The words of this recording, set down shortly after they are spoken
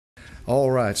All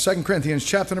right, 2 Corinthians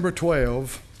chapter number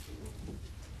 12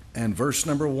 and verse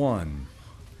number 1.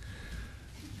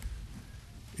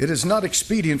 It is not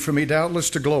expedient for me, doubtless,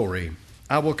 to glory.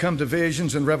 I will come to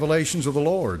visions and revelations of the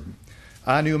Lord.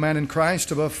 I knew a man in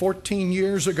Christ above 14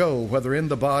 years ago, whether in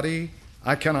the body,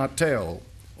 I cannot tell,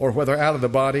 or whether out of the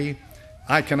body,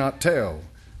 I cannot tell.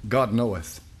 God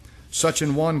knoweth. Such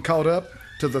an one caught up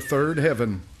to the third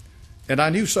heaven. And I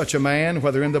knew such a man,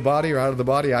 whether in the body or out of the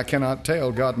body, I cannot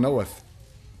tell. God knoweth.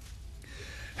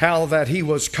 How that he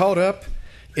was caught up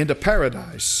into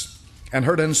paradise, and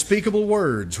heard unspeakable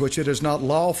words, which it is not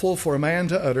lawful for a man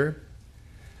to utter.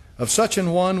 Of such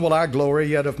an one will I glory,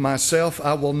 yet of myself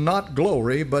I will not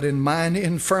glory, but in mine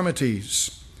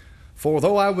infirmities. For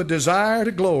though I would desire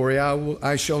to glory,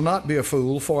 I shall not be a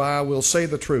fool, for I will say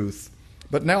the truth.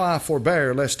 But now I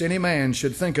forbear, lest any man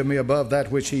should think of me above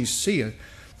that which he seeth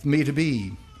me to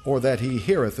be, or that he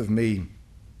heareth of me.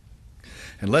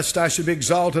 And lest I should be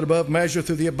exalted above measure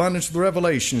through the abundance of the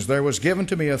revelations, there was given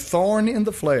to me a thorn in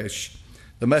the flesh,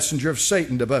 the messenger of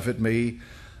Satan to buffet me,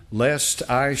 lest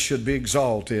I should be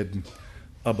exalted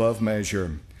above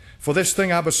measure. For this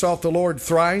thing I besought the Lord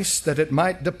thrice, that it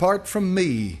might depart from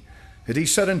me. And he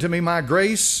said unto me, My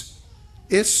grace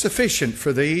is sufficient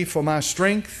for thee, for my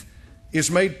strength is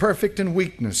made perfect in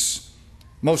weakness.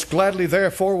 Most gladly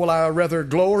therefore will I rather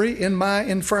glory in my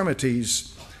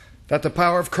infirmities, that the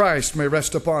power of Christ may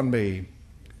rest upon me.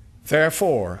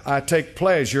 Therefore I take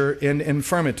pleasure in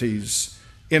infirmities,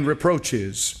 in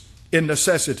reproaches, in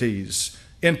necessities,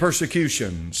 in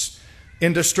persecutions,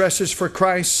 in distresses for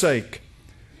Christ's sake.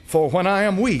 For when I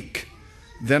am weak,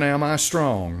 then am I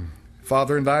strong.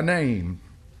 Father, in thy name,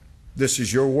 this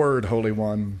is your word, Holy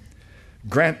One.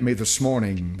 Grant me this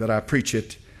morning that I preach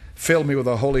it. Fill me with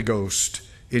the Holy Ghost.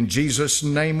 In Jesus'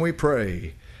 name we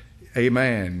pray.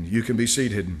 Amen. You can be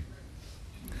seated.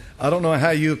 I don't know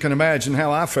how you can imagine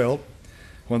how I felt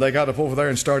when they got up over there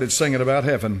and started singing about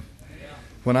heaven.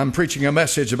 When I'm preaching a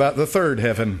message about the third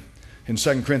heaven in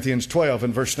 2 Corinthians 12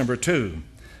 and verse number 2.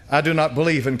 I do not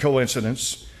believe in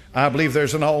coincidence. I believe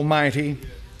there's an almighty,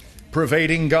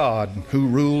 pervading God who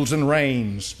rules and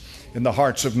reigns in the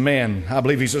hearts of men. I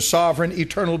believe he's a sovereign,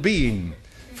 eternal being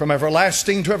from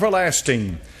everlasting to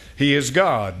everlasting. He is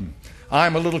God.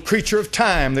 I'm a little creature of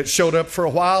time that showed up for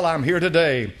a while. I'm here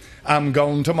today. I'm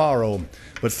gone tomorrow.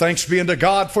 But thanks be unto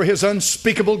God for his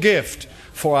unspeakable gift,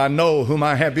 for I know whom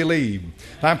I have believed.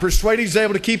 I'm persuaded he's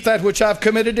able to keep that which I've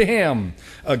committed to him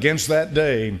against that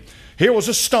day. Here was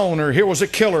a stoner. Here was a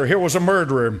killer. Here was a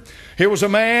murderer. Here was a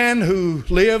man who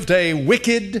lived a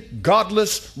wicked,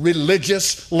 godless,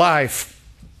 religious life.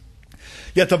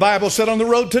 Yet the Bible said on the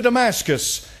road to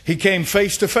Damascus, he came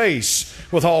face to face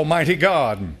with Almighty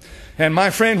God. And my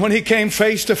friend, when he came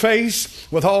face to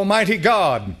face with Almighty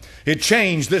God, it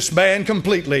changed this man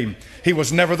completely. He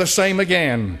was never the same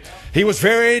again. He was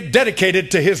very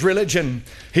dedicated to his religion.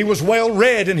 He was well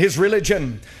read in his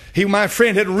religion. He, my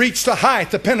friend, had reached the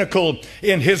height, the pinnacle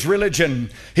in his religion.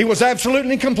 He was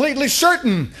absolutely and completely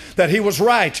certain that he was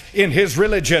right in his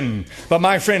religion. But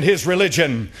my friend, his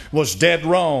religion was dead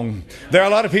wrong. There are a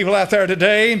lot of people out there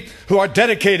today who are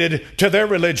dedicated to their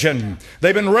religion.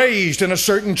 They've been raised in a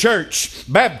certain church,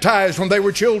 baptized when they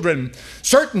were children,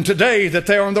 certain today that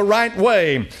they're on the right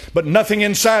way, but nothing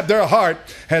inside their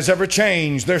heart has ever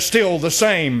changed. They're still the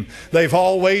same they've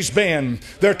always been.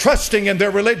 They're trusting in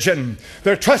their religion.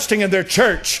 They're trusting in their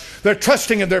church. They're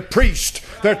trusting in their priest.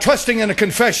 They're trusting in a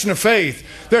confession of faith.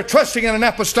 They're trusting in an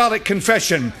apostolic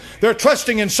confession. They're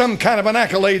trusting in some kind of an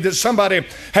accolade that somebody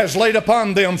has laid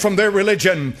upon them from their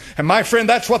religion. And my friend,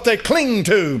 that's what they cling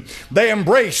to. They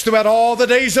embrace throughout all the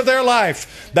days of their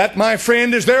life. That, my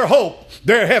friend, is their hope,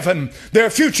 their heaven, their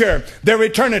future, their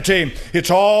eternity. It's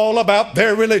all about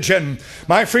their religion.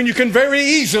 My friend, you can very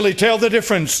easily tell the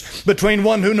difference between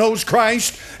one who knows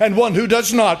Christ and one who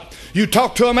does not. You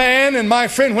talk to a man, and my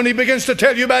friend, when he begins to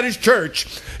tell you about his church,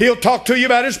 he'll talk to you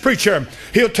about his preacher.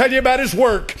 He'll tell you about his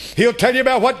work. He'll tell you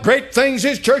about what great things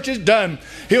his church has done.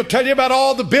 He'll tell you about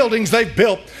all the buildings they've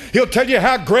built. He'll tell you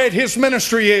how great his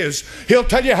ministry is. He'll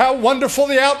tell you how wonderful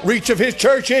the outreach of his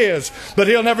church is. But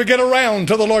he'll never get around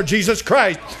to the Lord Jesus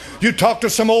Christ. You talk to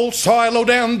some old soy,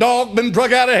 low-down dog been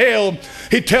drug out of hell.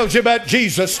 He tells you about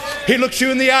Jesus. He looks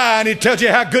you in the eye and he tells you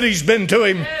how good he's been to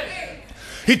him.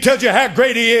 He tells you how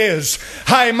great He is.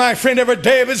 How, my friend, every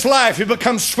day of his life He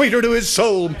becomes sweeter to his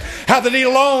soul. How that he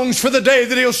longs for the day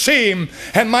that he'll see Him,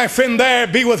 and my friend, there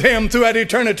be with Him throughout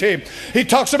eternity. He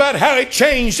talks about how He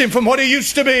changed him from what he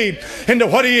used to be into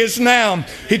what he is now.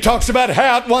 He talks about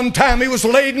how at one time he was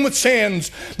laden with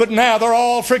sins, but now they're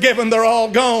all forgiven, they're all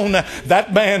gone.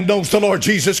 That man knows the Lord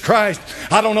Jesus Christ.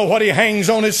 I don't know what he hangs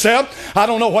on himself. I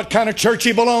don't know what kind of church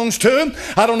he belongs to.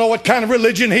 I don't know what kind of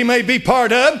religion he may be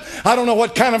part of. I don't know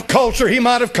what kind of culture he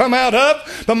might have come out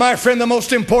of. But my friend, the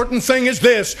most important thing is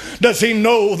this: does he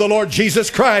know the Lord Jesus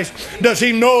Christ? Does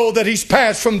he know that he's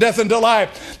passed from death into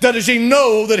life? Does he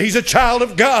know that he's a child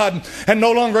of God and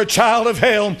no longer a child of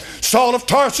hell? Saul of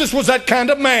Tarsus was that kind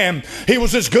of man. He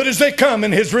was as good as they come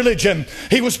in his religion.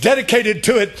 He was dedicated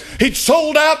to it. He'd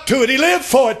sold out to it. He lived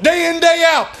for it day in, day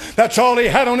out. That's all he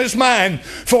had on his mind.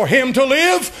 For him to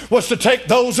live was to take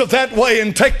those of that way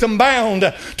and take them bound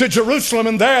to Jerusalem,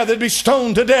 and there they'd be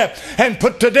stoned to death and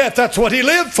put to death. That's what he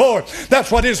lived for.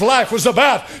 That's what his life was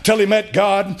about till he met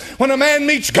God. When a man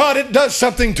meets God, it does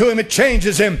something to him. It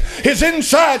changes him. His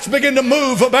insides begin to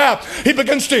move about. He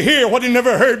begins to hear what he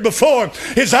never heard before.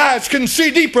 His eyes can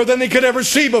see deeper than he could ever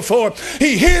see before.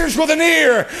 He hears with an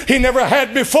ear he never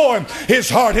had before. His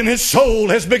heart and his soul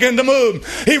has begun to move.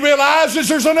 He realizes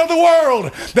there's another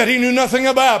world that he knew nothing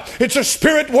about. It's a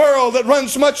spirit world that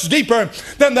runs much deeper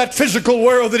than that physical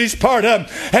world that he's part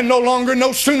of. And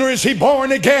no sooner is he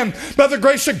born again by the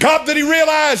grace of God that he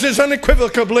realizes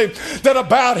unequivocally that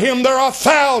about him there are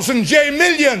thousands, yea,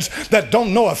 millions that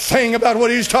don't know a thing about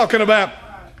what he's talking about.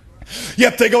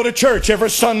 Yet they go to church every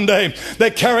Sunday.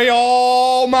 They carry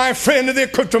all, my friend, of the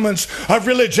accoutrements of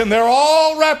religion. They're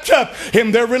all wrapped up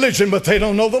in their religion, but they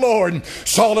don't know the Lord.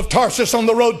 Saul of Tarsus on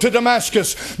the road to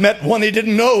Damascus met one he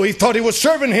didn't know. He thought he was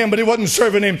serving him, but he wasn't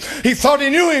serving him. He thought he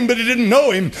knew him, but he didn't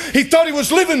know him. He thought he was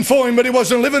living for him, but he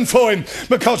wasn't living for him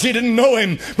because he didn't know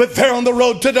him. But there on the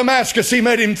road to Damascus, he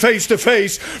met him face to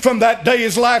face. From that day,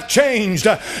 his life changed.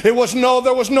 There was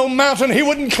no mountain he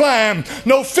wouldn't climb,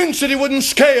 no fence that he wouldn't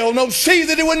scale, no sea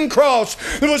that he wouldn't cross.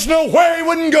 There was nowhere he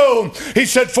wouldn't go. He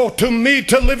said, for to me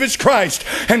to live is Christ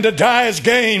and to die is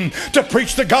gain. To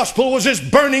preach the gospel was his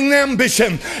burning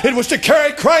ambition. It was to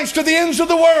carry Christ to the ends of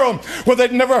the world where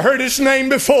they'd never heard his name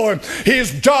before.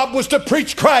 His job was to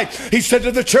preach Christ. He said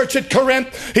to the church at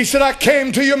Corinth, he said, I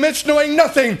came to your midst knowing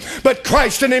nothing but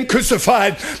Christ and him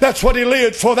crucified. That's what he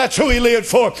lived for. That's who he lived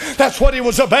for. That's what he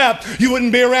was about. You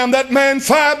wouldn't be around that man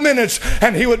 5 minutes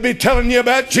and he would be telling you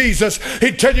about Jesus.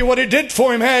 He'd tell you what he did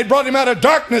for him, how he brought him out of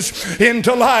darkness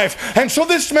into life. And so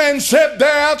this man said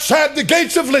there outside the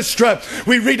gates of Lystra,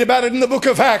 we read about it in the book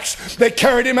of Acts, they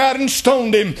carried him out and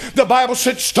stoned him. The Bible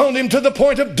said stoned him to the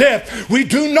point of death. We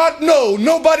do not know,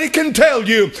 nobody can tell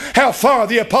you how far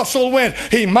the apostle went.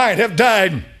 He might have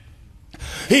died.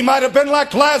 He might have been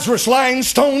like Lazarus, lying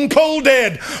stone cold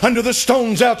dead under the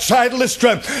stones outside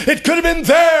Lystra. It could have been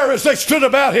there as they stood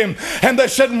about him and they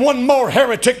said, one more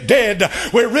heretic dead.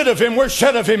 We're rid of him. We're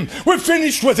shed of him. We're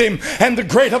finished with him. And the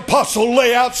great apostle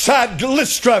lay outside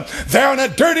Lystra, there on a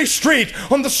dirty street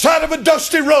on the side of a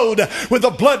dusty road with the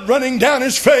blood running down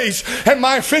his face. And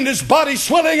my friend, his body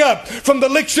swelling up from the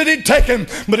licks that he'd taken,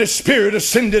 but his spirit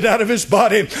ascended out of his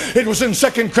body. It was in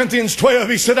 2 Corinthians 12.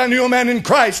 He said, I knew a man in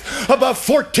Christ about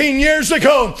 14 years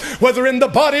ago, whether in the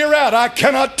body or out, I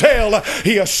cannot tell.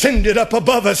 He ascended up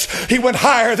above us. He went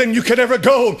higher than you could ever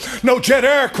go. No jet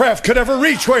aircraft could ever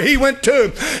reach where he went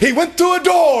to. He went through a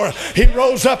door. He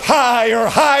rose up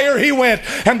higher he went.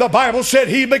 And the Bible said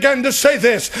he began to say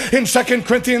this in 2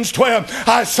 Corinthians 12.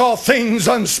 I saw things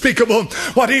unspeakable.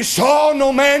 What he saw,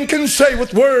 no man can say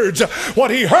with words. What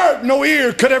he heard, no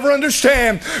ear could ever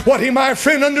understand. What he, my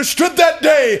friend, understood that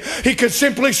day, he could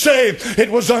simply say it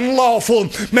was unlawful.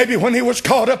 Maybe when he was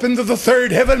caught up into the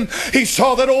third heaven, he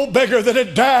saw that old beggar that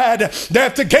had died there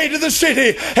at the gate of the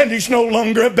city, and he's no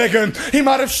longer a beggar. He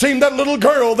might have seen that little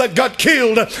girl that got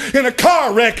killed in a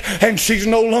car wreck, and she's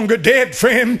no longer dead for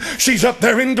him. She's up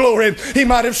there in glory. He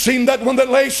might have seen that one that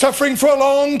lay suffering for a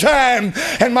long time,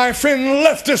 and my friend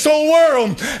left this old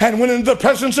world and went into the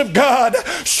presence of God.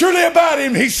 Surely about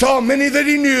him he saw many that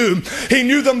he knew. He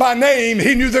knew them by name.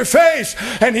 He knew their face,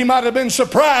 and he might have been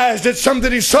surprised at some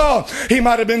that he saw. He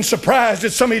might have been surprised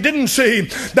at some he didn't see.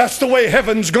 That's the way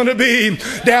heaven's going to be.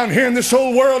 Down here in this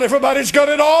old world, everybody's got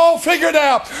it all figured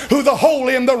out, who the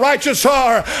holy and the righteous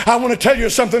are. I want to tell you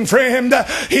something, friend.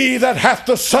 He that hath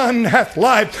the Son hath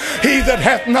life. He that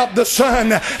hath not the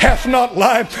Son hath not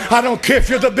life. I don't care if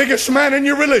you're the biggest man in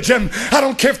your religion. I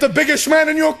don't care if the biggest man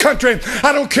in your country.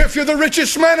 I don't care if you're the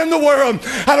richest man in the world.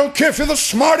 I don't care if you're the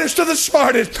smartest of the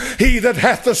smartest. He that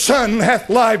hath the Son hath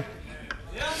life.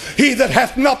 He that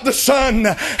hath not the Son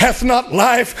hath not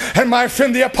life. And my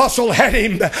friend, the apostle had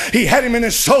him. He had him in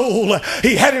his soul.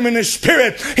 He had him in his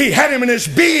spirit. He had him in his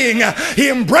being. He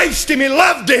embraced him. He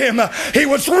loved him. He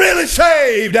was really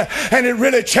saved, and it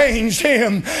really changed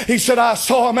him. He said, I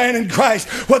saw a man in Christ,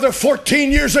 whether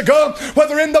 14 years ago,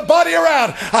 whether in the body or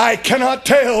out, I cannot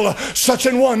tell. Such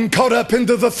an one caught up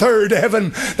into the third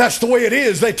heaven. That's the way it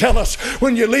is. They tell us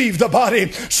when you leave the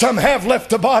body. Some have left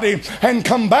the body and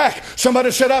come back.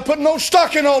 Somebody said, I put no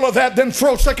stock in all of that. Then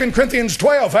throw 2 Corinthians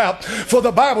 12 out. For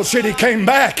the Bible said he came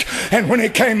back. And when he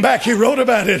came back, he wrote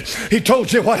about it. He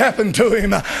told you what happened to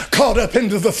him. Caught up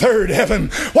into the third heaven.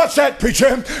 What's that,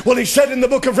 preacher? Well, he said in the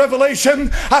book of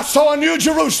Revelation, I saw a new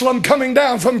Jerusalem coming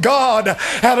down from God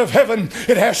out of heaven.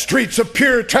 It has streets of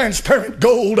pure transparent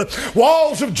gold,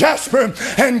 walls of jasper,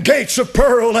 and gates of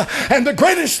pearl. And the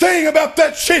greatest thing about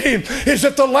that city is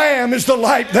that the Lamb is the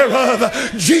light thereof.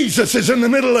 Jesus is in the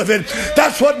middle of it.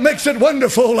 That's what makes it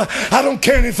wonderful. I don't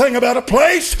care anything about a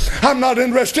place. I'm not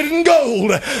interested in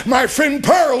gold. My friend,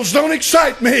 pearls don't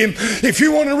excite me. If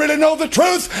you want to really know the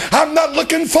truth, I'm not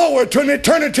looking forward to an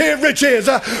eternity of riches.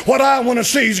 What I want to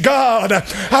see is God.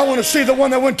 I want to see the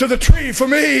one that went to the tree for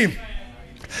me.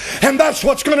 And that's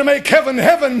what's going to make heaven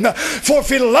heaven. For if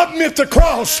he loved me at the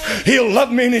cross, he'll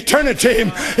love me in eternity.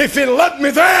 If he loved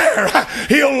me there,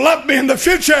 he'll love me in the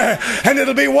future. And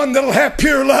it'll be one that'll have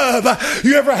pure love.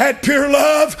 You ever had pure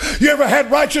love? You ever had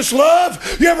righteous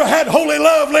love? You ever had holy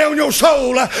love lay on your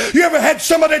soul? You ever had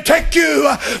somebody take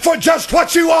you for just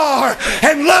what you are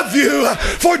and love you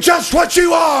for just what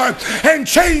you are and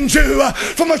change you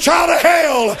from a child of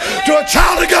hell to a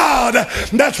child of God?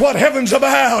 That's what heaven's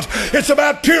about. It's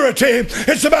about purity.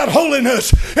 It's about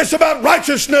holiness. It's about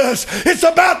righteousness. It's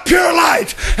about pure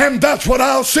light. And that's what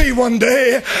I'll see one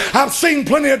day. I've seen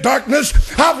plenty of darkness.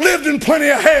 I've lived in plenty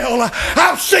of hell.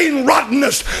 I've seen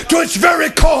rottenness to its very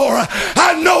core.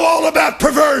 I know all about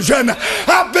perversion.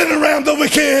 I've been around the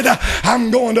wicked.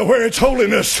 I'm going to where it's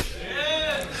holiness.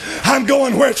 I'm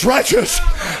going where it's righteous.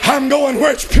 I'm going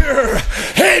where it's pure.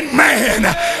 Amen.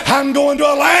 I'm going to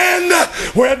a land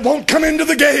where it won't come into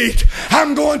the gate.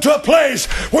 I'm going to a place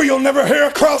where you'll never hear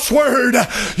a cross word.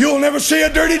 You'll never see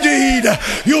a dirty deed.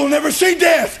 You'll never see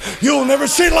death. You'll never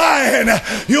see lying.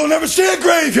 You'll never see a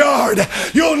graveyard.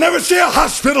 You'll never see a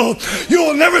hospital.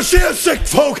 You'll never see a sick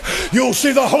folk. You'll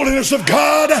see the holiness of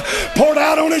God poured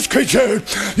out on his creature.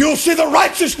 You'll see the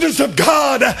righteousness of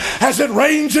God as it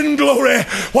reigns in glory.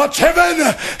 What's heaven?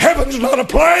 Heaven's not a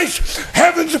place.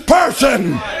 Heaven's a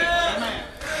person.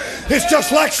 It's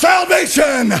just like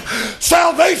salvation.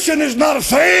 Salvation is not a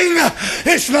thing.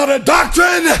 It's not a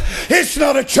doctrine. It's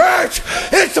not a church.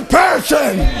 It's a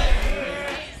person.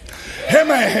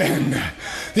 Amen.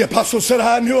 The apostle said,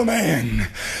 I knew a man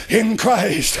in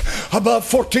Christ above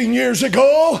 14 years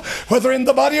ago, whether in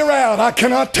the body or out, I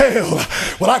cannot tell.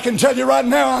 Well, I can tell you right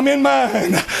now, I'm in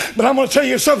mine. But I'm going to tell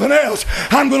you something else.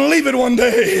 I'm going to leave it one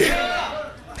day.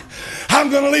 I'm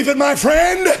going to leave it, my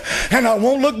friend, and I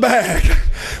won't look back.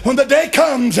 When the day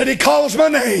comes that he calls my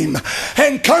name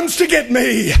and comes to get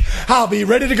me, I'll be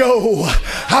ready to go.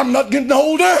 I'm not getting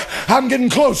older. I'm getting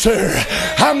closer.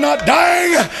 I'm not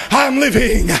dying. I'm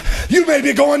living. You may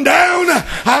be going down.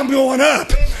 I'm going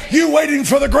up. You waiting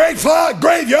for the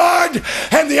graveyard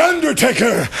and the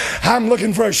undertaker. I'm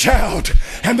looking for a shout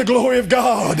and the glory of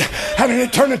God and an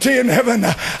eternity in heaven.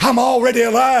 I'm already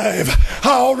alive.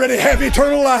 I already have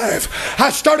eternal life.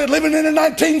 I started living in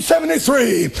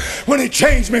 1973 when he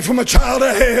changed me from a child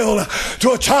of hell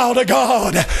to a child of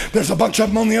God. There's a bunch of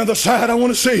them on the other side I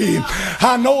want to see.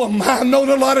 I know them. I've known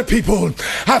a lot of people.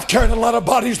 I've carried a lot of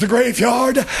bodies to the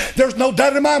graveyard. There's no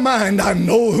doubt in my mind. I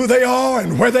know who they are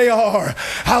and where they are.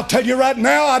 I'll tell you right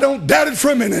now, I don't doubt it for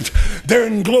a minute. They're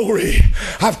in glory.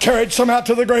 I've carried some out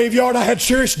to the graveyard I had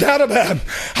serious doubt about.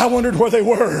 I wondered where they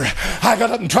were. I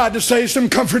got up and tried to say some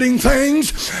comforting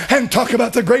things and talk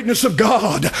about the greatness of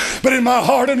God. But in my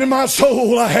heart and in my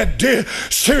soul, I had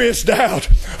serious doubt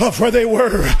of where they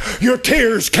were. Your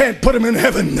tears can't put them in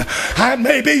heaven. I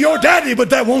may be your daddy, but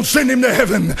that won't send him to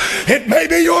heaven. It may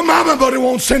be your mama, but it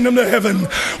won't send him to heaven.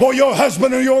 Or your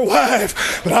husband or your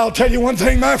wife. But I'll tell you one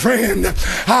thing, my friend.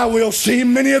 I will see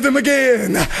many of them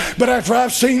again. But after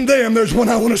I've seen them, there's one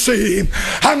I want to see.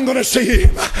 I'm going to see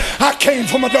him. I came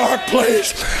from a dark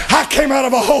place. I came out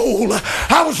of a hole.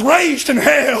 I was raised in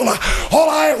hell. All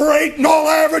I ever ate and all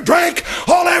I ever drank,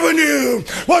 all I ever knew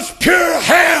was pure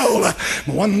hell.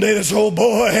 One day this old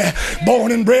boy,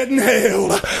 born and bred in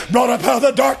hell, brought up out of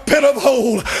the dark pit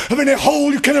of any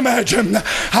hole you can imagine.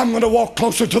 I'm going to walk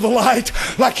closer to the light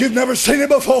like you've never seen it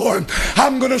before.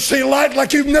 I'm going to see light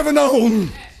like you've never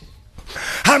known.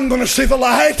 I'm going to see the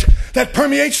light that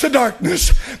permeates the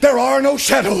darkness. There are no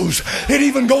shadows. It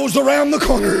even goes around the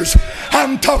corners.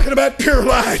 I'm talking about pure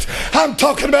light. I'm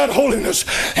talking about holiness.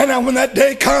 And now when that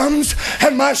day comes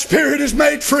and my spirit is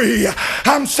made free,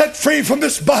 I'm set free from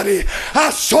this body, I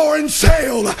soar and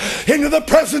sail into the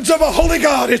presence of a holy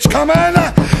God. It's coming.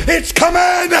 It's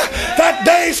coming. That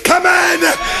day's coming.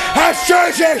 As sure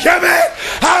as you hear me,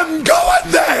 I'm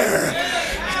going there.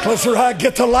 The closer I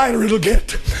get, the lighter it'll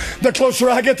get. The closer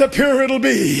I get, the purer it'll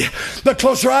be. The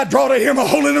closer I draw to Him, a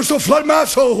holiness will flood my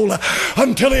soul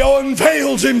until He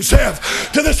unveils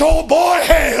Himself to this old boy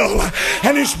hell.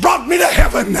 And He's brought me to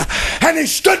heaven, and He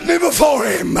stood me before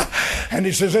Him, and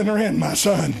He says, enter in, my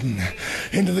son,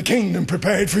 into the kingdom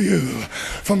prepared for you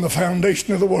from the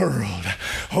foundation of the world.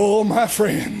 Oh, my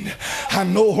friend, I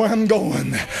know where I'm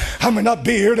going. I may not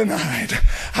be here tonight.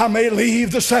 I may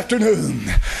leave this afternoon.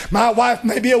 My wife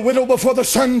may be a widow before the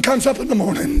sun comes up in the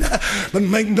morning. But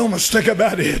make no mistake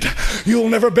about it, you'll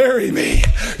never bury me.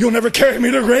 You'll never carry me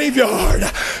to the graveyard.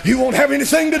 You won't have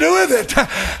anything to do with it.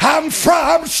 I'm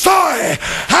sorry.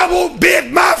 I won't be at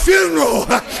my funeral.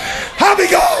 I'll be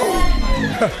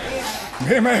gone.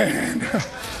 Amen.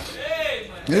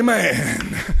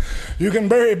 Amen. You can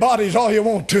bury bodies all you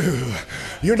want to.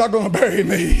 You're not going to bury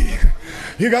me.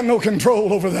 You got no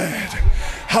control over that.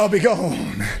 I'll be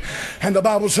gone. And the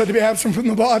Bible said to be absent from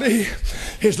the body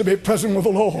is to be present with the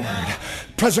Lord.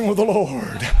 Present with the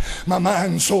Lord. My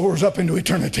mind soars up into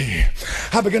eternity.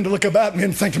 I begin to look about me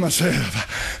and think to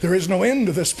myself, there is no end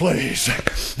to this place.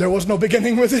 There was no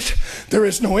beginning with it. There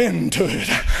is no end to it.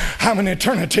 I'm in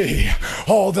eternity.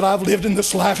 All that I've lived in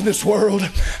this life, in this world,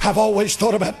 I've always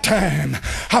thought about time.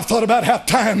 I've thought about how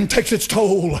time takes its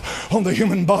toll on the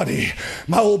human body.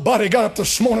 My old body got up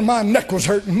this morning, my neck was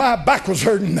hurting, my back was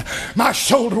hurting, my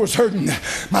shoulder was hurting.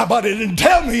 My body didn't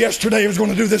tell me yesterday it was going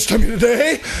to do this to me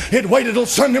today. It waited till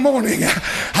Sunday morning.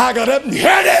 I got up and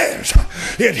here it is.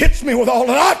 It hits me with all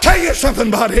that. I'll tell you something,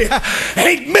 buddy.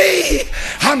 Ain't me.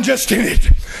 I'm just in it.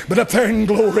 But up there in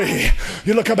glory,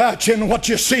 you look about you and what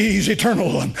you see is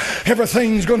eternal.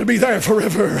 Everything's going to be there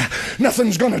forever.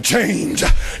 Nothing's going to change.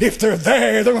 If they're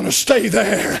there, they're going to stay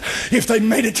there. If they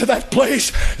made it to that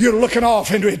place, you're looking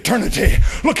off into eternity.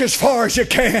 Look as far as you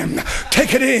can.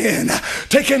 Take it in.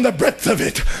 Take in the breadth of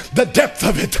it, the depth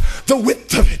of it, the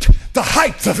width of it, the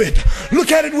height of it.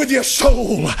 Look at it with your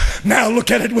soul. Now look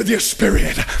at it with your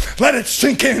spirit. Let it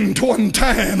sink into one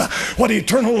time what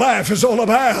eternal life is all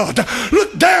about.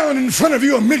 Look down in front of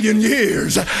you 1,000,000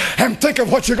 years and think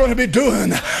of what you're going to be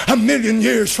doing 1,000,000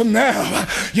 years from now.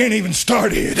 You ain't even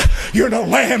started. You're in a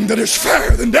land that is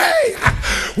fairer than day.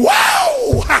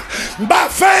 Wow! By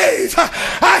faith,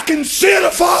 I can see it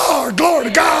afar. Glory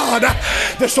to God.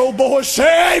 This old boy's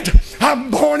saved. I'm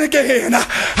born again.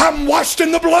 I'm washed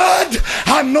in the blood.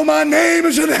 I know my name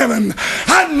is in heaven.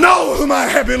 I know whom I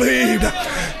have believed.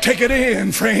 Take it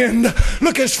in, friend.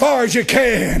 Look as far as you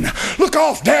can. Look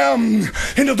off down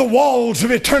into the walls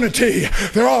of eternity.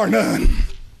 There are none.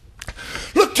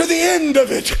 Look to the end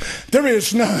of it. There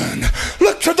is none.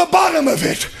 Look to the bottom of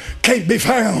it. Can't be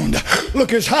found.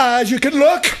 Look as high as you can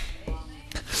look,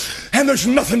 and there's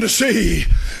nothing to see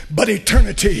but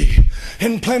eternity.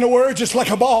 In plain words, it's like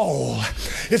a ball.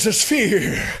 It's a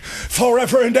sphere,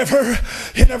 forever and ever,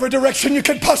 in every direction you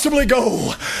could possibly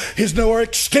go. Is no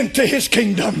extent to His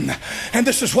kingdom. And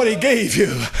this is what He gave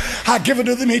you. I give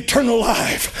unto them eternal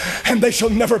life, and they shall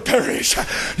never perish.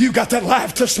 You got that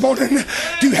life this morning?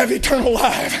 Do you have eternal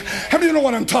life? How do you know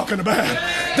what I'm talking about?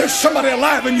 There's somebody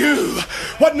alive in you.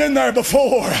 Wasn't in there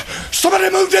before. Somebody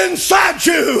moved inside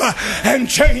you and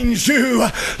changed you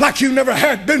like you never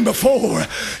had been before.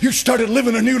 You started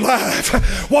living a new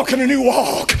life, walking a new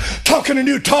walk, talking a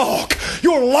new talk.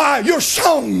 Your life, your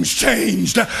songs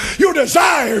changed, your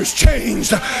desires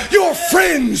changed, your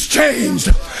friends changed,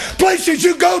 places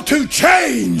you go to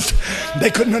changed. They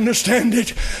couldn't understand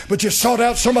it, but you sought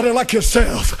out somebody like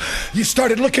yourself. You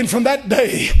started looking from that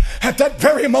day. At that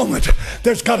very moment,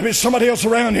 there's got to be somebody else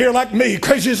around here like me,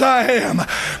 crazy as I am.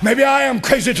 Maybe I am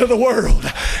crazy to the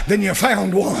world. Then you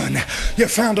found one. You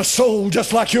found a soul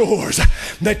just like yours.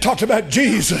 They talked about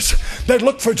Jesus. They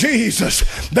looked for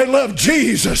Jesus. They loved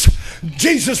Jesus.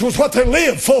 Jesus was what they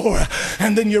lived for.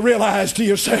 And then you realize to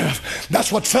yourself,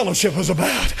 that's what fellowship was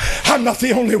about. I'm not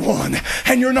the only one,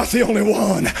 and you're not the only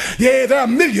one. Yeah, there are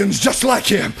millions just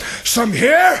like you. Some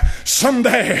here, some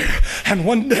there. And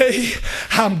one day,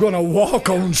 I'm going to walk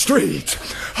on streets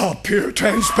of pure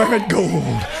transparent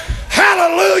gold.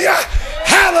 Hallelujah!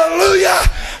 Hallelujah!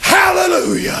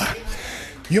 Hallelujah!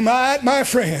 You might, my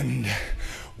friend,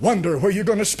 wonder where you're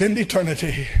going to spend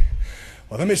eternity.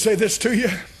 Well, let me say this to you.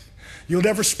 You'll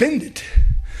never spend it,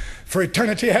 for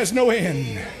eternity has no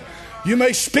end. You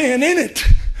may spin in it,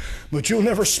 but you'll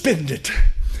never spend it.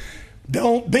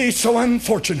 Don't be so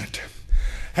unfortunate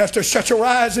as to shut your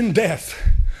eyes in death,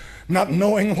 not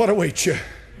knowing what awaits you.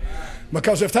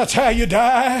 Because if that's how you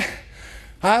die,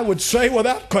 I would say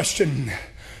without question,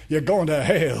 you're going to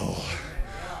hell.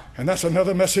 And that's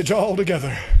another message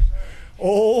altogether.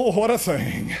 Oh, what a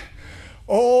thing.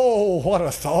 Oh, what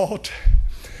a thought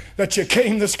that you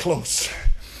came this close,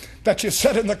 that you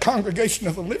sat in the congregation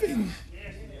of the living,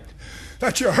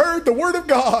 that you heard the Word of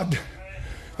God,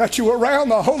 that you were around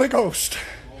the Holy Ghost,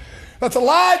 that the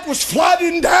light was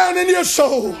flooding down in your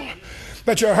soul,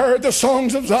 that you heard the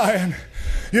songs of Zion.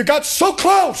 You got so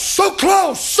close, so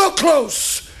close, so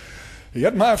close.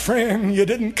 Yet, my friend, you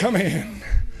didn't come in.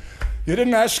 You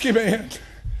didn't ask Him in.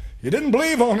 You didn't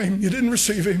believe on Him. You didn't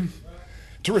receive Him.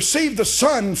 To receive the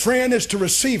Son, friend, is to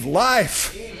receive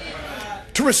life.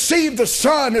 To receive the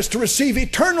Son is to receive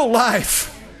eternal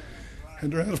life.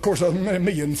 And of course, a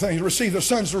million things. To receive the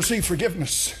Son is to receive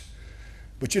forgiveness.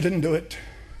 But you didn't do it.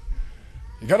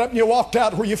 You got up and you walked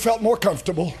out where you felt more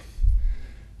comfortable.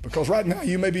 Because right now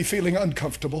you may be feeling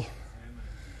uncomfortable.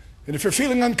 And if you're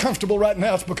feeling uncomfortable right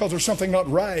now, it's because there's something not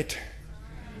right.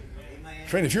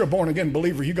 Friend, if you're a born-again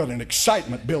believer, you got an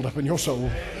excitement built up in your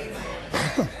soul.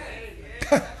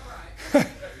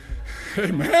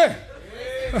 Amen.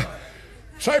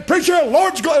 Say, preacher, the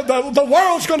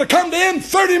world's going to come to end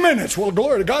 30 minutes. Well,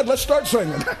 glory to God, let's start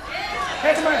singing.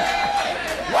 Amen.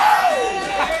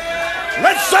 Whoa!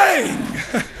 Let's sing.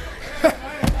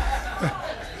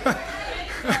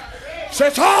 So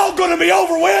it's all going to be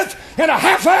over with in a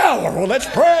half hour. Well, let's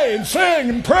pray and sing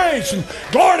and praise and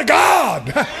glory to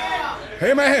God.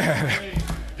 Amen.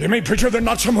 You mean, preacher, there's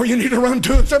not somewhere you need to run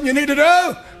to and something you need to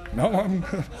do? No,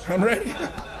 I'm ready.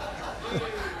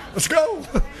 Let's go.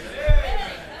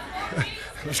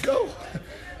 Let's go.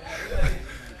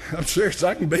 I'm serious as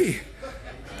I can be.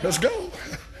 Let's go.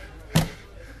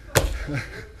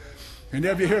 Any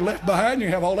of you here left behind, you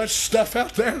have all that stuff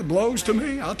out there that belongs to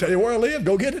me. I'll tell you where I live.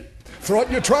 Go get it. Throw it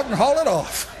in your truck and haul it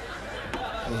off.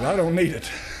 Because I don't need it.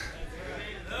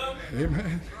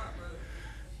 Amen.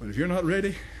 But if you're not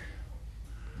ready,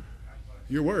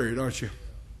 you're worried, aren't you?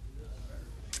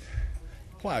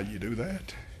 Why do you do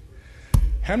that?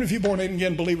 How many of you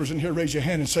born-again believers in here raise your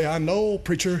hand and say, I know,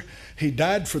 preacher, He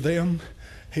died for them,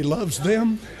 He loves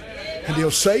them, and He'll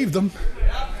save them.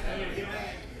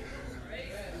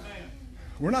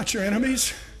 We're not your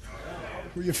enemies.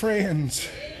 We're your friends.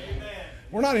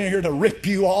 We're not in here to rip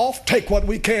you off, take what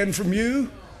we can from you.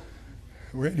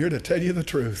 We're in here to tell you the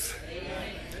truth.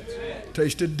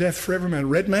 Tasted death for every man.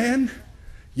 Red man,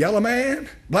 yellow man,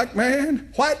 black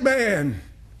man, white man.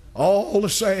 All the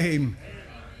same.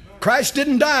 Christ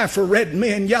didn't die for red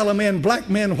men, yellow men, black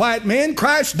men, white men.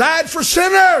 Christ died for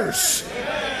sinners.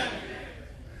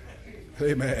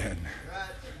 Amen.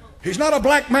 He's not a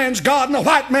black man's God and a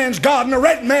white man's God and a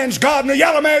red man's God and a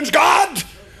yellow man's God.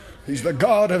 He's the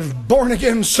God of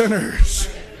born-again sinners,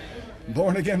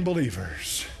 born-again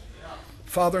believers.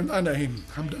 Father, in Thy name,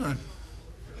 I'm done.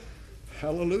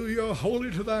 Hallelujah,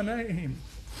 holy to Thy name.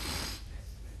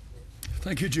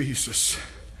 Thank you, Jesus.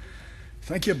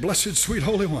 Thank you, blessed, sweet,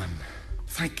 Holy One.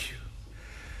 Thank you.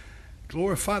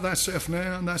 Glorify Thyself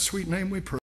now in Thy sweet name we pray.